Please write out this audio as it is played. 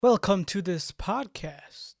Welcome to this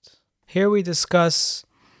podcast. Here we discuss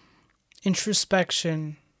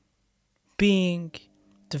introspection, being,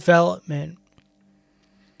 development,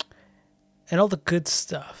 and all the good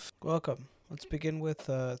stuff. Welcome. Let's begin with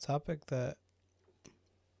a topic that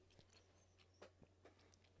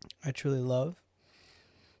I truly love.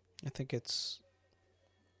 I think it's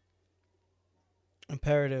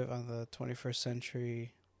imperative on the 21st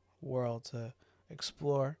century world to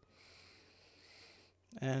explore.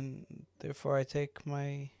 And therefore I take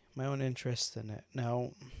my own interest in it.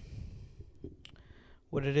 Now,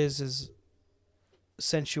 what it is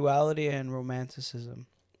sensuality and romanticism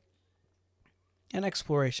and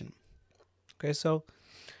exploration. Okay, so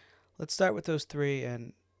let's start with those three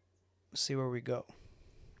and see where we go.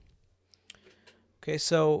 Okay,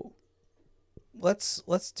 so let's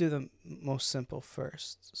do the most simple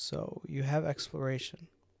first. So you have exploration.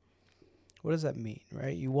 What does that mean,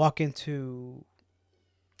 right? You walk into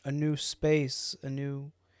a new space, a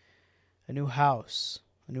new house,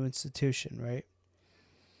 a new institution, right?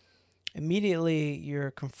 Immediately you're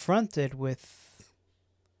confronted with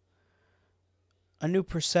a new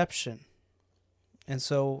perception. And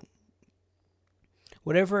so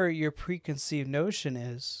whatever your preconceived notion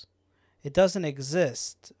is, it doesn't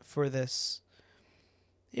exist for this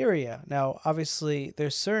area. Now, obviously,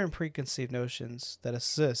 there's certain preconceived notions that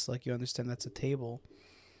exist, like you understand that's a table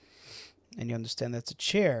and you understand that's a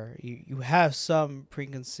chair. You have some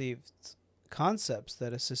preconceived concepts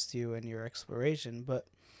that assist you in your exploration, but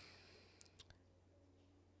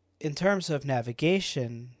in terms of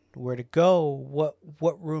navigation, where to go,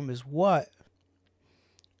 what room is what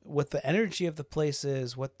the energy of the place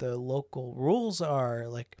is, what the local rules are,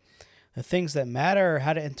 like the things that matter,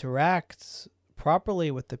 how to interact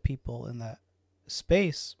properly with the people in that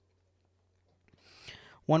space,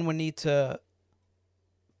 one would need to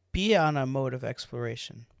be on a mode of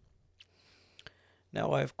exploration.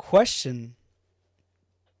 Now, I've questioned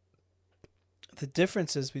the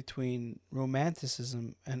differences between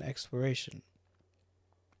romanticism and exploration.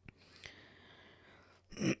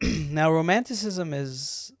 Now, romanticism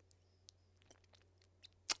is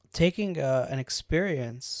taking an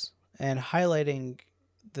experience and highlighting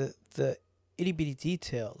the itty-bitty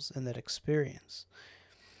details in that experience.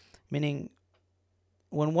 Meaning,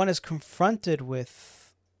 when one is confronted with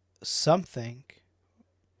something,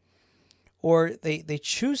 or they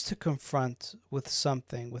choose to confront with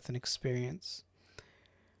something, with an experience,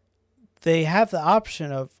 they have the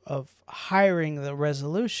option of hiring the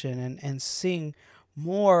resolution and seeing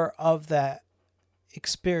more of that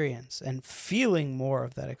experience and feeling more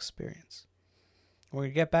of that experience. We're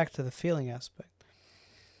going to get back to the feeling aspect.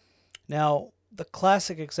 Now, the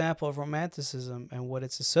classic example of romanticism and what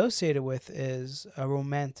it's associated with is a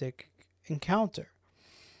romantic encounter,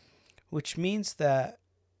 which means that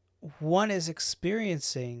one is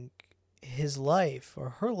experiencing his life or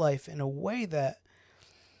her life in a way that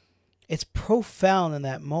it's profound in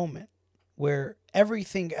that moment, where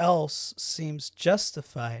everything else seems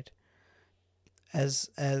justified as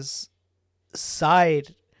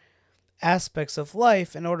side aspects of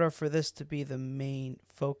life in order for this to be the main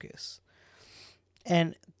focus.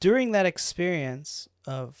 And during that experience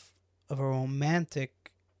of a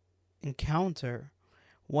romantic encounter,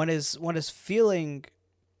 one is feeling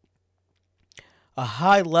a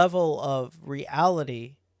high level of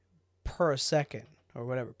reality per second or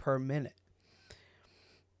whatever, per minute.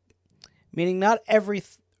 Meaning not every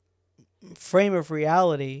frame of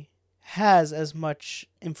reality has as much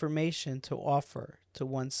information to offer to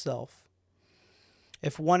oneself.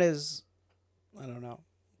 If one is, I don't know,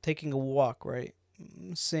 taking a walk, right?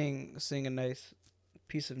 Seeing a nice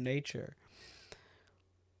piece of nature,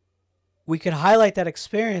 we could highlight that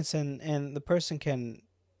experience and the person can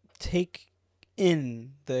take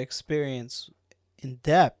in the experience in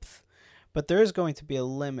depth, but there is going to be a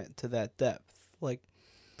limit to that depth. Like,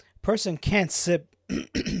 a person can't sit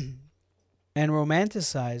and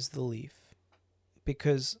romanticize the leaf,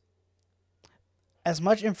 because as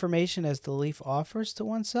much information as the leaf offers to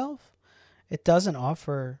oneself, it doesn't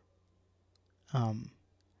offer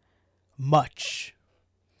much.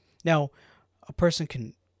 Now, a person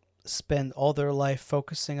can spend all their life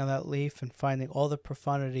focusing on that leaf and finding all the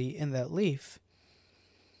profundity in that leaf,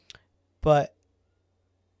 but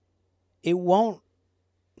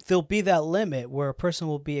there'll be that limit where a person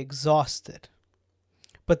will be exhausted.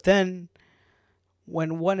 But then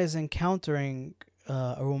when one is encountering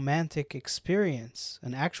a romantic experience,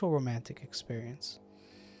 an actual romantic experience,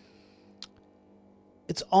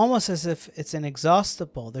 it's almost as if it's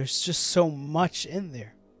inexhaustible. There's just so much in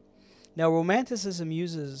there. Now, romanticism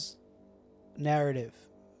uses narrative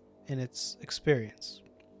in its experience.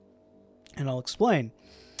 And I'll explain.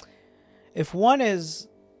 If one is,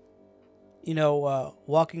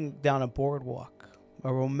 walking down a boardwalk,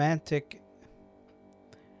 a romantic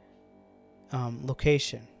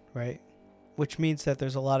location, right? Which means that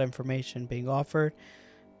there's a lot of information being offered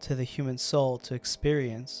to the human soul to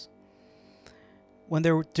experience. When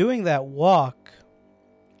they're doing that walk,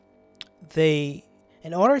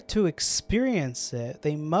 in order to experience it,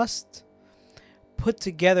 they must put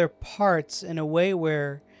together parts in a way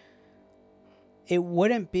where it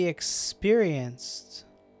wouldn't be experienced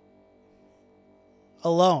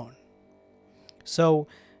alone. So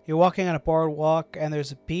you're walking on a boardwalk and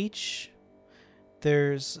there's a beach.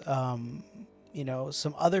 There's, some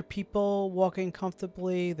other people walking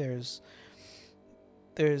comfortably. There's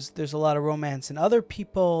a lot of romance in other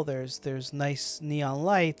people. There's nice neon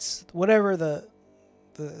lights, whatever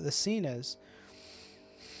the scene is.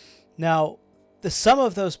 Now, the sum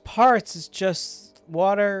of those parts is just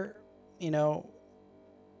water,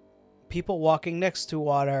 people walking next to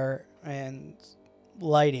water and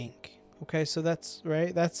lighting. Okay, so that's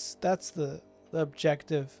right. That's the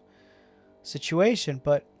objective situation.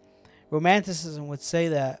 But Romanticism would say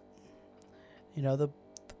that, the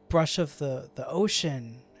brush of the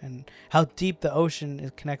ocean and how deep the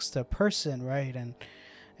ocean connects to a person, right?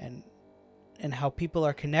 And how people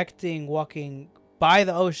are connecting, walking by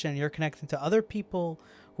the ocean. You're connecting to other people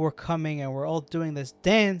who are coming, and we're all doing this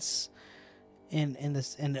dance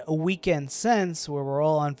in a weekend sense, where we're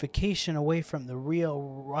all on vacation away from the real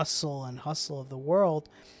rustle and hustle of the world,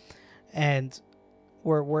 and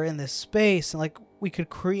we're in this space, and like we could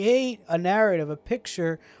create a narrative, a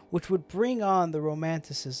picture, which would bring on the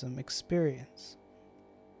Romanticism experience.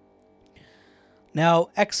 Now,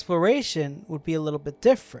 exploration would be a little bit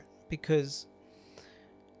different, because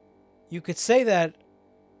you could say that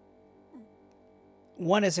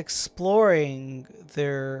one is exploring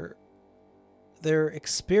their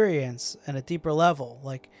experience at a deeper level.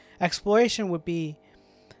 Like, exploration would be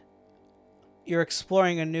you're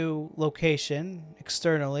exploring a new location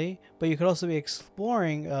externally, but you could also be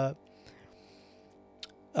exploring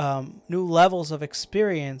new levels of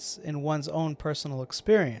experience in one's own personal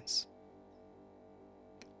experience.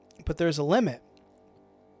 But there's a limit,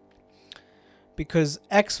 because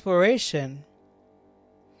exploration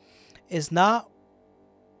is not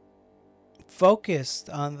focused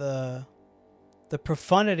on the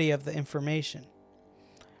profundity of the information.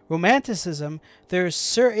 Romanticism, there's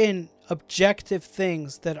certain objective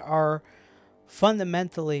things that are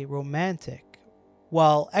fundamentally romantic,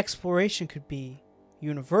 while exploration could be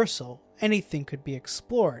universal. Anything could be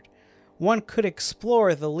explored. One could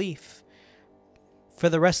explore the leaf for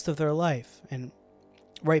the rest of their life and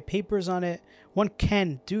write papers on it. One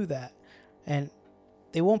can do that, and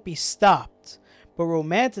they won't be stopped. But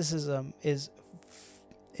Romanticism is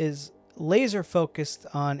laser focused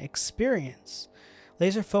on experience,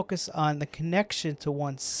 laser focused on the connection to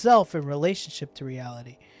oneself in relationship to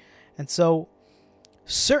reality. And so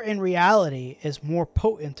certain reality is more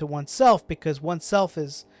potent to oneself, because oneself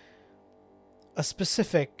is a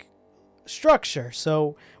specific structure.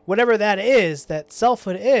 So whatever that is, that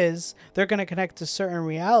selfhood is, they're going to connect to certain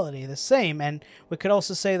reality the same. And we could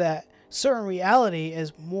also say that certain reality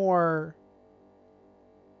has more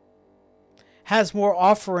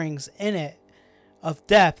offerings in it of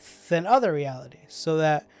depth than other realities. So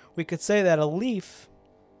that we could say that a leaf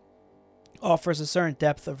offers a certain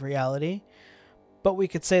depth of reality, but we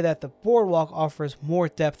could say that the boardwalk offers more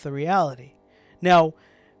depth of reality. Now,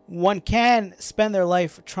 one can spend their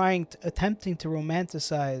life attempting to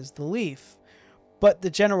romanticize the leaf, but the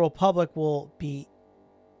general public will be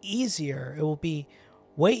easier. It will be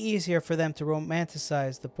way easier for them to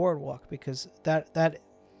romanticize the boardwalk, because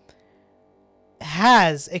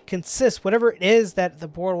it consists, whatever it is that the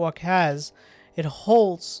boardwalk has, it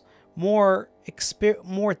holds more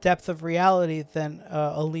depth of reality than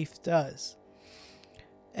a leaf does.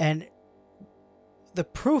 And the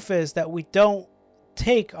proof is that we don't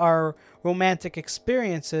take our romantic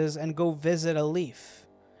experiences and go visit a leaf.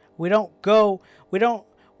 When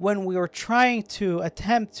we were trying to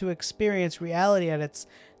attempt to experience reality at its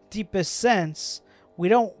deepest sense, we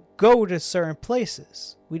don't go to certain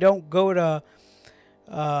places. We don't go to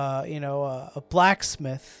a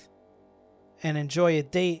blacksmith and enjoy a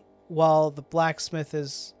date while the blacksmith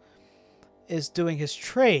is doing his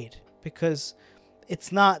trade, because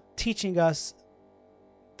it's not teaching us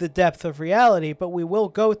the depth of reality. But we will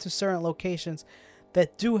go to certain locations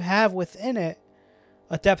that do have within it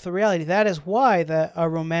a depth of reality. That is why a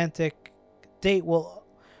romantic date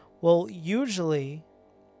will usually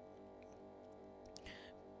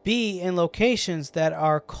be in locations that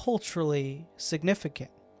are culturally significant.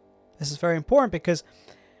 This is very important because,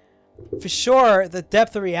 for sure, the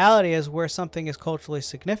depth of reality is where something is culturally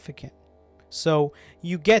significant. So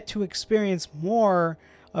you get to experience more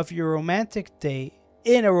of your romantic date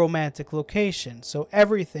in a romantic location. So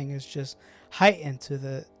everything is just heightened to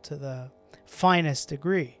the finest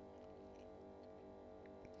degree.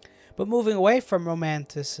 But moving away from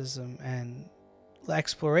romanticism and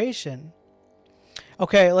exploration,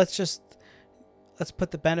 okay, let's put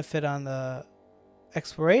the benefit on the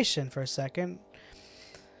exploration for a second.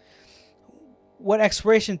 What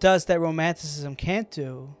exploration does that romanticism can't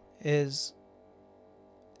do is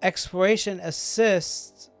exploration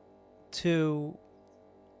assists to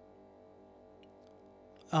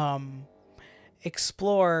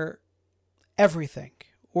explore everything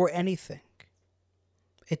or anything.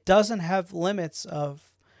 It doesn't have limits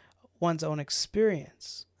of one's own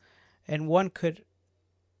experience, and one could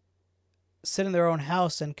sit in their own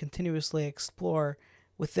house and continuously explore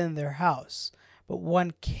within their house, but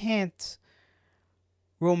one can't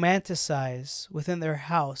romanticize within their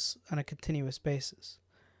house on a continuous basis,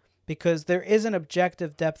 because there is an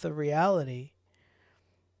objective depth of reality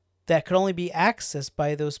that could only be accessed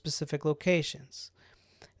by those specific locations.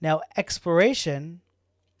 Now, exploration,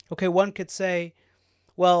 okay, one could say,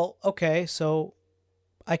 well, okay, so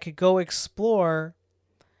I could go explore,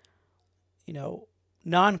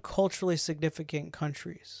 non-culturally significant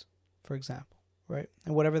countries, for example, right?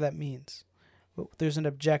 And whatever that means. There's an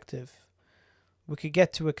objective. We could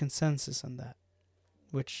get to a consensus on that,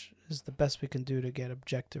 which is the best we can do to get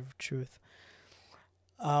objective truth.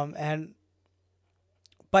 And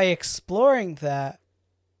by exploring that,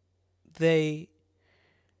 they're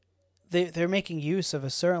making use of a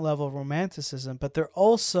certain level of romanticism, but they're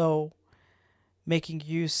also making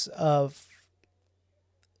use of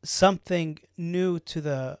something new to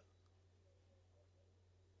the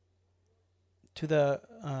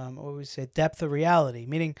what we say, depth of reality,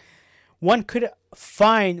 meaning one could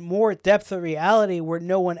find more depth of reality where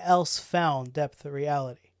no one else found depth of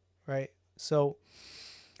reality, right? So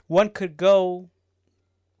one could go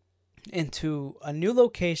into a new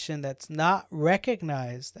location that's not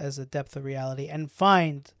recognized as a depth of reality and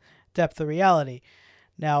find depth of reality.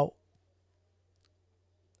 Now,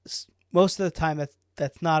 most of the time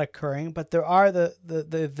that's not occurring, but there are the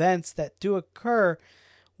events that do occur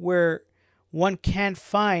where one can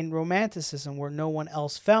find romanticism where no one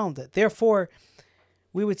else found it. Therefore,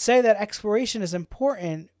 we would say that exploration is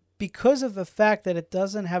important because of the fact that it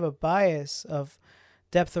doesn't have a bias of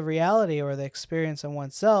depth of reality or the experience on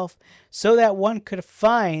oneself, so that one could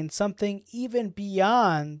find something even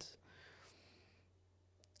beyond,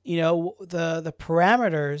 the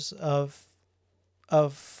parameters of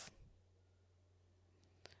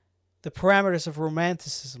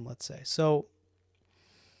romanticism, let's say. So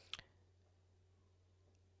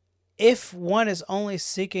if one is only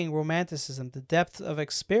seeking romanticism, the depth of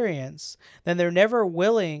experience, then they're never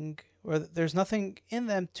willing, or there's nothing in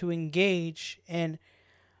them to engage in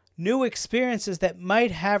new experiences that might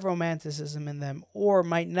have romanticism in them or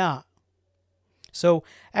might not. So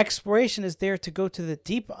exploration is there to go to the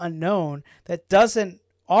deep unknown that doesn't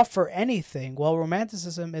offer anything, while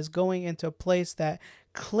romanticism is going into a place that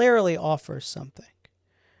clearly offers something.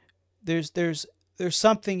 There's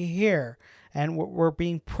something here, and we're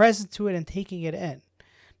being present to it and taking it in.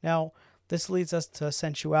 Now, this leads us to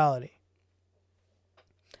sensuality.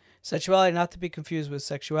 Sensuality, not to be confused with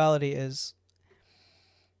sexuality, is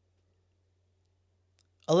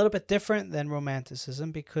a little bit different than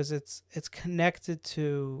romanticism because it's connected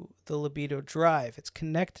to the libido drive. It's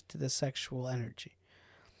connected to the sexual energy.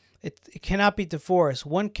 It cannot be divorced.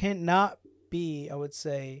 One cannot be, I would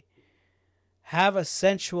say, have a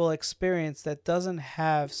sensual experience that doesn't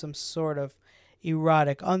have some sort of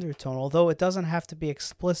erotic undertone, although it doesn't have to be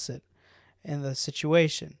explicit in the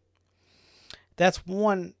situation. That's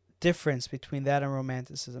one difference between that and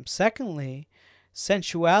romanticism. Secondly,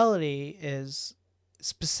 sensuality is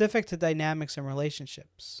specific to dynamics and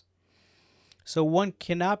relationships. So one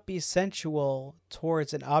cannot be sensual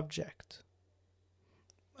towards an object.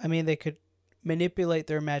 I mean, they could manipulate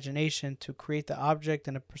their imagination to create the object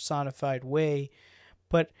in a personified way,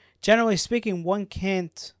 but generally speaking, one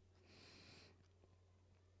can't.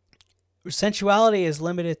 Sensuality is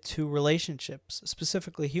limited to relationships,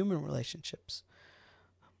 specifically human relationships.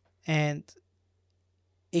 And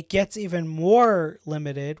it gets even more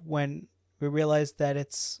limited when we realize that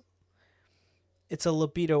it's a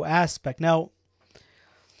libido aspect. Now,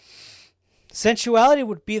 sensuality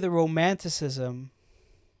would be the romanticism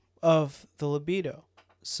of the libido.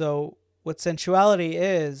 So what sensuality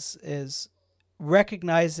is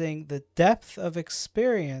recognizing the depth of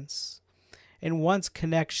experience in one's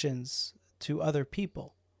connections to other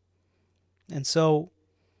people. And so,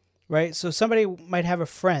 right, so somebody might have a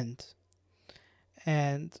friend,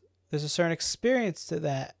 and there's a certain experience to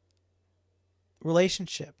that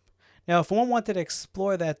relationship. Now, if one wanted to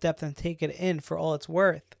explore that depth and take it in for all it's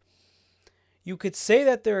worth, you could say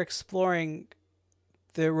that they're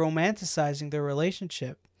romanticizing their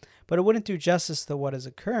relationship, but it wouldn't do justice to what is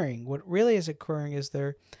occurring. What really is occurring is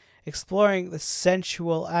they're exploring the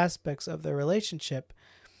sensual aspects of their relationship.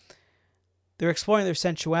 They're exploring their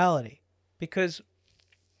sensuality, because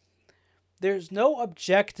there's no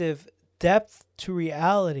objective depth to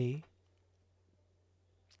reality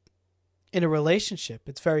in a relationship.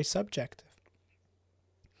 It's very subjective.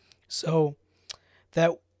 So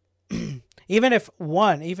that even if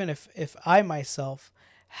I myself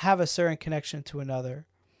have a certain connection to another,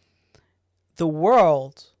 the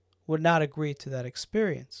world would not agree to that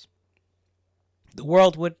experience. The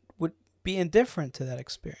world would be indifferent to that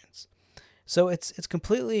experience. So it's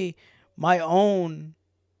completely my own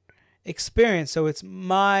experience. So it's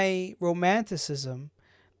my romanticism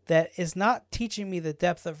that is not teaching me the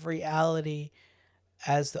depth of reality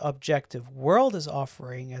as the objective world is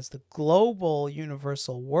offering, as the global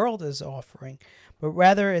universal world is offering, but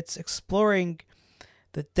rather it's exploring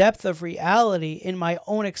the depth of reality in my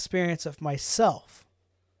own experience of myself.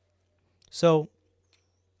 So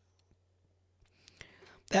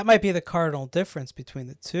that might be the cardinal difference between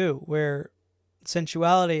the two, where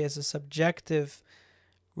sensuality is a subjective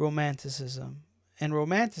romanticism, and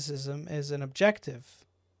romanticism is an objective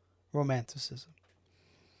romanticism.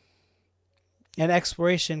 And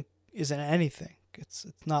exploration isn't anything. It's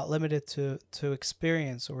not limited to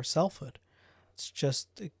experience or selfhood. It's just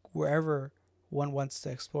wherever one wants to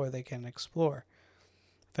explore, they can explore.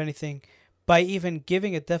 If anything, by even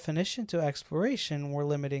giving a definition to exploration, we're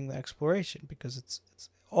limiting the exploration, because it's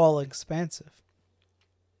all expansive.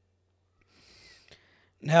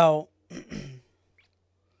 Now,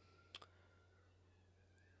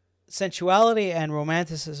 sensuality and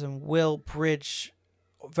romanticism will bridge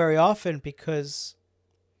very often, because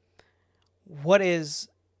what is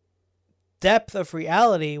depth of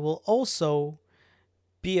reality will also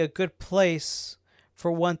be a good place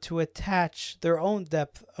for one to attach their own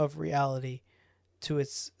depth of reality to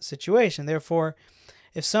its situation. Therefore,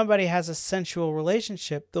 if somebody has a sensual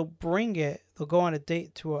relationship, they'll go on a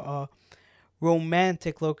date to a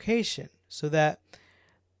romantic location, so that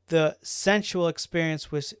the sensual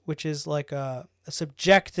experience, which is like a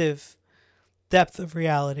subjective depth of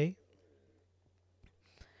reality,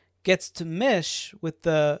 gets to mesh with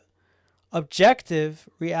the objective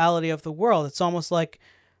reality of the world. It's almost like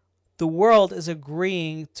the world is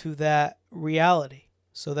agreeing to that reality,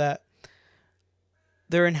 so that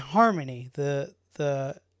they're in harmony. The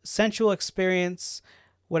sensual experience,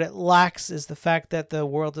 what it lacks is the fact that the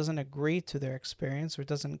world doesn't agree to their experience or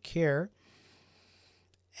doesn't care.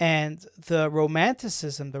 And the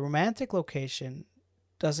romanticism, the romantic location,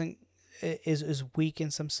 is weak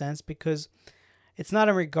in some sense, because it's not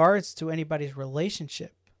in regards to anybody's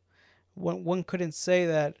relationship. One couldn't say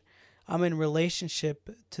that I'm in relationship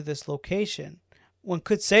to this location. One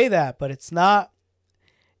could say that, but it's not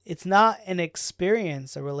an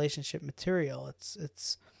experience, a relationship material.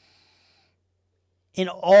 It's in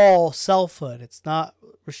all selfhood. It's not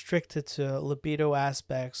restricted to libido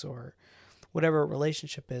aspects or whatever a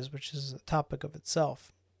relationship is, which is a topic of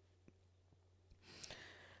itself.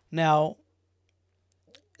 Now,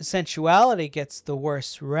 sensuality gets the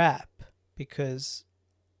worst rap, because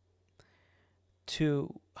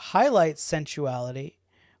to highlight sensuality,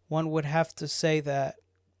 one would have to say that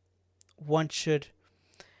one should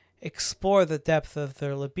explore the depth of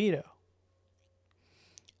their libido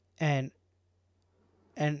and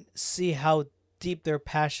see how deep their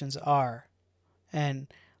passions are, and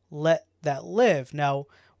let that live. Now,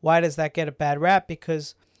 why does that get a bad rap?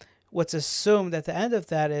 Because what's assumed at the end of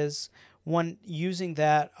that is one using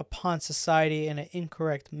that upon society in an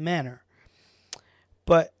incorrect manner.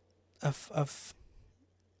 But I've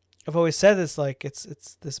always said this, like it's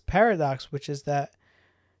this paradox, which is that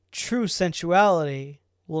true sensuality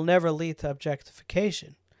will never lead to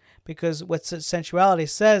objectification, because what sensuality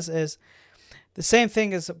says is the same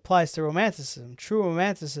thing as applies to romanticism. True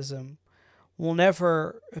romanticism will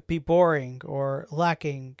never be boring or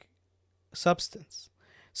lacking substance.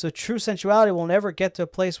 So true sensuality will never get to a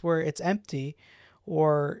place where it's empty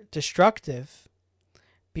or destructive,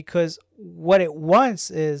 because what it wants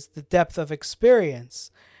is the depth of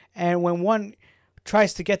experience. And when one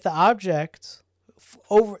tries to get the object,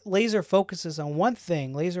 laser focuses on one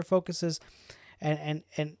thing, laser focuses and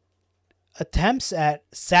attempts at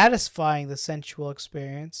satisfying the sensual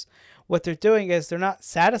experience, what they're doing is they're not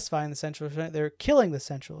satisfying the sensual experience, they're killing the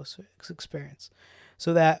sensual experience.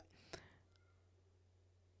 So that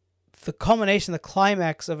the culmination, the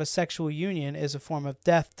climax of a sexual union is a form of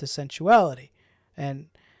death to sensuality. And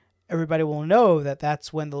everybody will know that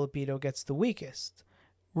that's when the libido gets the weakest,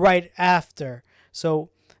 right after. So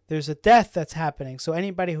there's a death that's happening. So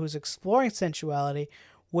anybody who's exploring sensuality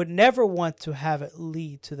would never want to have it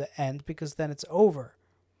lead to the end, because then it's over.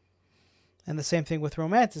 And the same thing with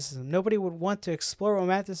romanticism. Nobody would want to explore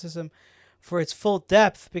romanticism for its full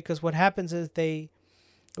depth, because what happens is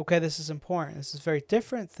okay, this is important. This is very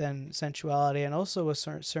different than sensuality, and also a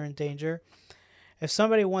certain danger. If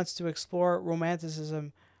somebody wants to explore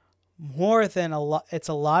romanticism more than it's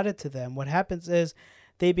allotted to them, what happens is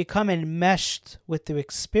they become enmeshed with the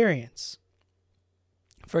experience.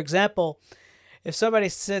 For example, if somebody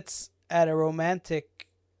sits at in a romantic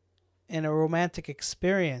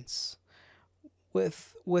experience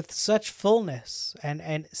with such fullness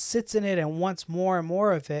and sits in it and wants more and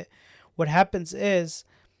more of it, what happens is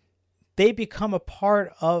they become a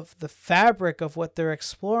part of the fabric of what they're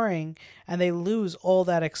exploring, and they lose all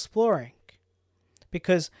that exploring.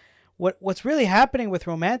 Because what's really happening with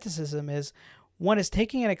romanticism is one is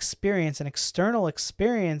taking an experience, an external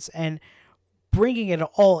experience, and bringing it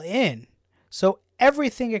all in. So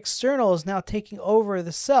everything external is now taking over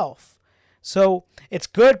the self. So it's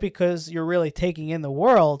good because you're really taking in the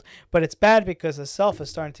world, but it's bad because the self is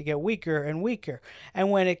starting to get weaker and weaker.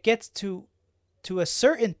 And when it gets to a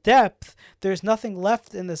certain depth, there's nothing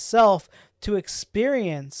left in the self to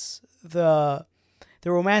experience the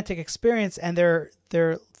romantic experience, and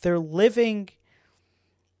they're living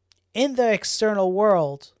in the external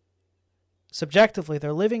world subjectively.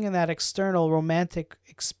 They're living in that external romantic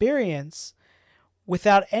experience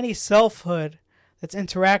without any selfhood that's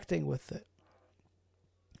interacting with it.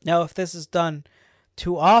 Now, if this is done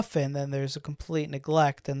too often, then there's a complete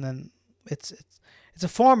neglect, and then it's a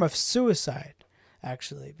form of suicide,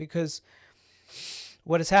 actually, because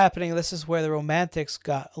what is happening, this is where the romantics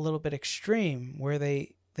got a little bit extreme, where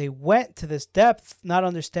they went to this depth, not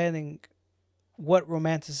understanding what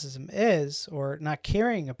romanticism is, or not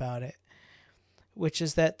caring about it, which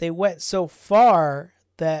is that they went so far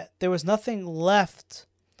that there was nothing left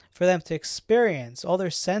for them to experience. All their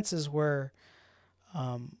senses were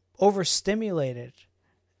overstimulated,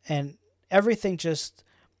 and everything just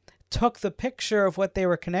took the picture of what they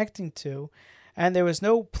were connecting to, and there was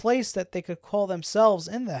no place that they could call themselves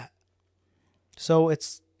in that. So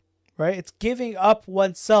it's giving up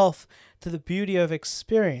oneself to the beauty of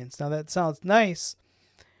experience. Now that sounds nice,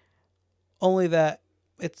 only that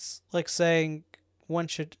it's like saying one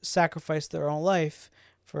should sacrifice their own life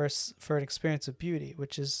for an experience of beauty,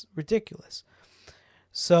 which is ridiculous.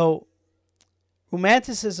 So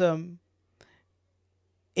romanticism,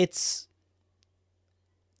 it's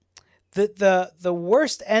the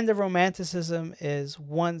worst end of romanticism is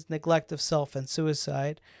one's neglect of self and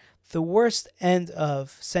suicide. The worst end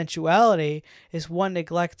of sensuality is one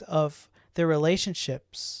neglect of their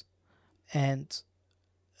relationships and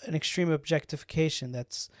an extreme objectification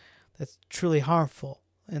that's truly harmful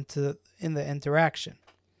in the interaction.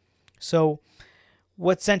 So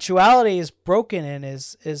what sensuality is broken in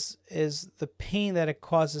is the pain that it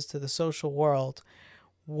causes to the social world.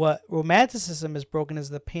 What romanticism is broken is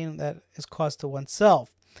the pain that is caused to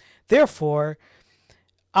oneself. Therefore,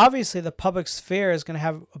 obviously the public sphere is going to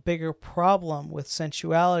have a bigger problem with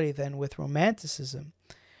sensuality than with romanticism,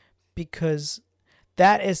 because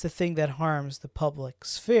that is the thing that harms the public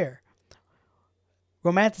sphere.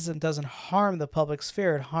 Romanticism doesn't harm the public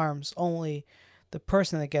sphere. It harms only the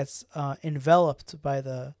person that gets enveloped by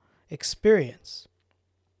the experience.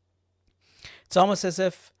 It's almost as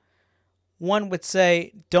if one would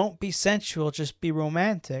say, don't be sensual, just be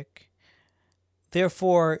romantic.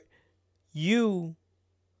 Therefore, you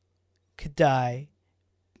could die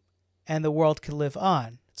and the world could live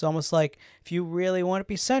on. It's almost like, if you really want to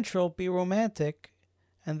be sensual, be romantic,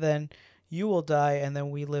 and then you will die and then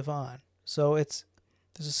we live on. So there's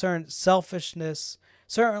a certain selfishness,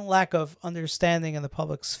 certain lack of understanding in the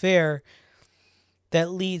public sphere that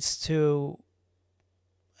leads to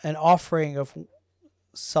an offering of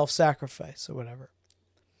self-sacrifice or whatever.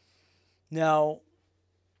 Now,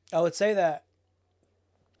 I would say that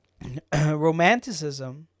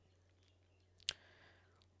romanticism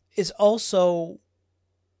is also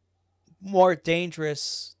more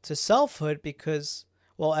dangerous to selfhood because,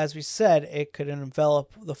 well, as we said, it could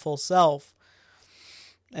envelop the full self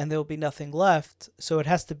and there'll be nothing left. So it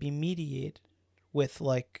has to be mediated with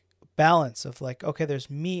like balance of like, okay, there's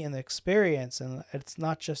me in the experience, and it's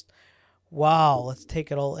not just, wow, let's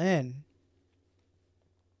take it all in.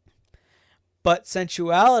 But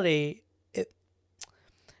sensuality,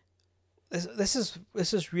 this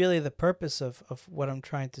is really the purpose of what I'm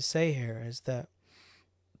trying to say here, is that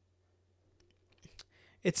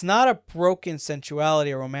it's not a broken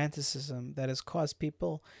sensuality or romanticism that has caused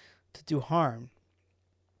people to do harm.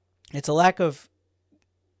 It's a lack of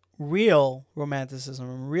real romanticism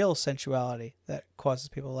and real sensuality that causes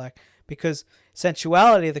people to lack. Because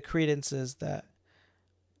sensuality, the credence is that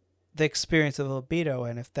the experience of the libido,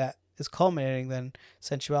 and if that is culminating, then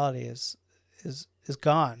sensuality is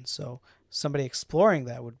gone. So somebody exploring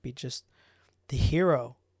that would be just the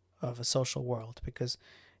hero of a social world, because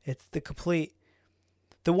it's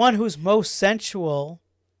the one who's most sensual.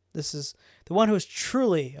 This is the one who's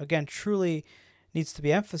truly needs to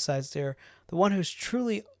be emphasized there. The one who's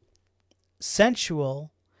truly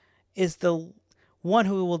sensual is the one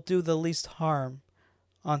who will do the least harm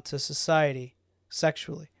onto society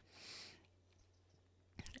sexually.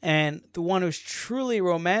 And the one who's truly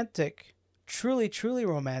romantic, truly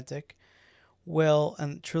romantic, will,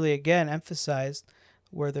 and truly again emphasized,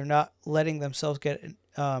 where they're not letting themselves get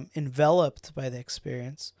enveloped by the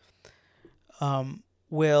experience,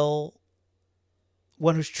 will,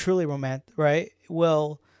 one who's truly romantic, right,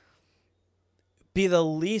 will be the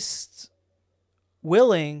least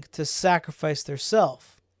willing to sacrifice their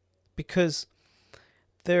self, because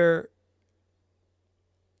they're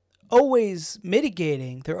always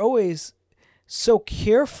mitigating. They're always so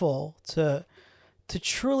careful to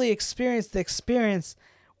truly experience the experience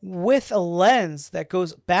with a lens that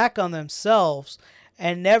goes back on themselves,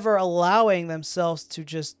 and never allowing themselves to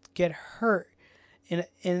just get hurt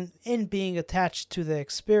in being attached to the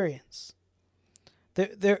experience.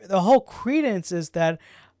 The whole credence is that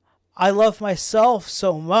I love myself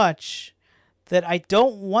so much that I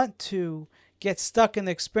don't want to get stuck in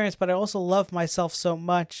the experience, but I also love myself so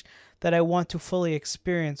much that I want to fully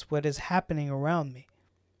experience what is happening around me.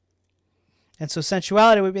 And so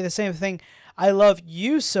sensuality would be the same thing. I love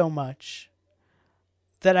you so much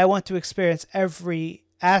that I want to experience every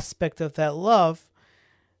aspect of that love.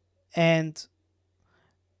 And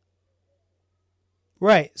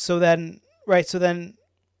so then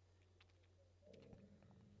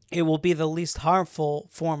it will be the least harmful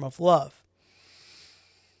form of love.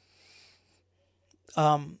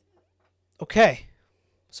 Okay.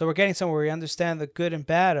 So we're getting somewhere. We understand the good and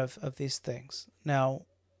bad of these things. Now,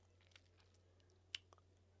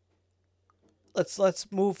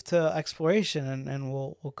 let's move to exploration, and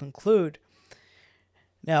we'll conclude.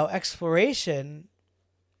 Now, exploration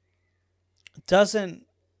doesn't,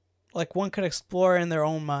 like, one could explore in their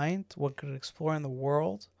own mind, one could explore in the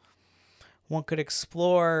world, one could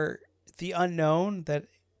explore the unknown that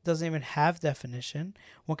doesn't even have definition.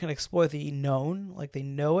 One can explore the known, like they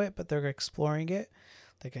know it, but they're exploring it.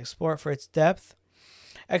 They can explore it for its depth.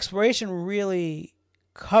 Exploration really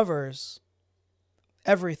covers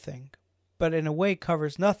everything, but in a way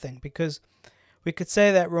covers nothing, because we could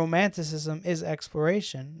say that romanticism is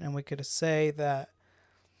exploration, and we could say that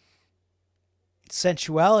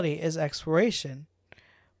sensuality is exploration,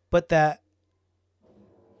 but that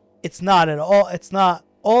it's not at all. It's not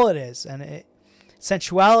all it is, and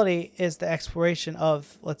sensuality is the exploration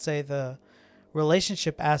of, let's say, the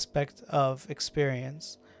relationship aspect of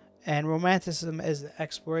experience, and romanticism is the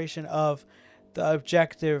exploration of the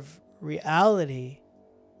objective reality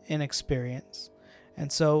in experience.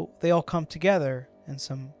 And so they all come together in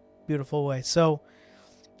some beautiful way. So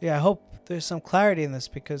yeah, I hope there's some clarity in this,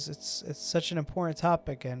 because it's such an important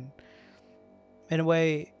topic, and in a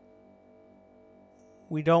way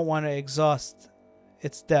we don't want to exhaust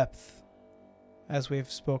its depth as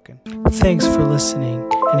we've spoken. Thanks for listening,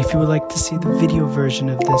 and if you would like to see the video version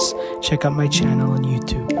of this, check out my channel on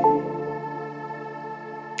YouTube.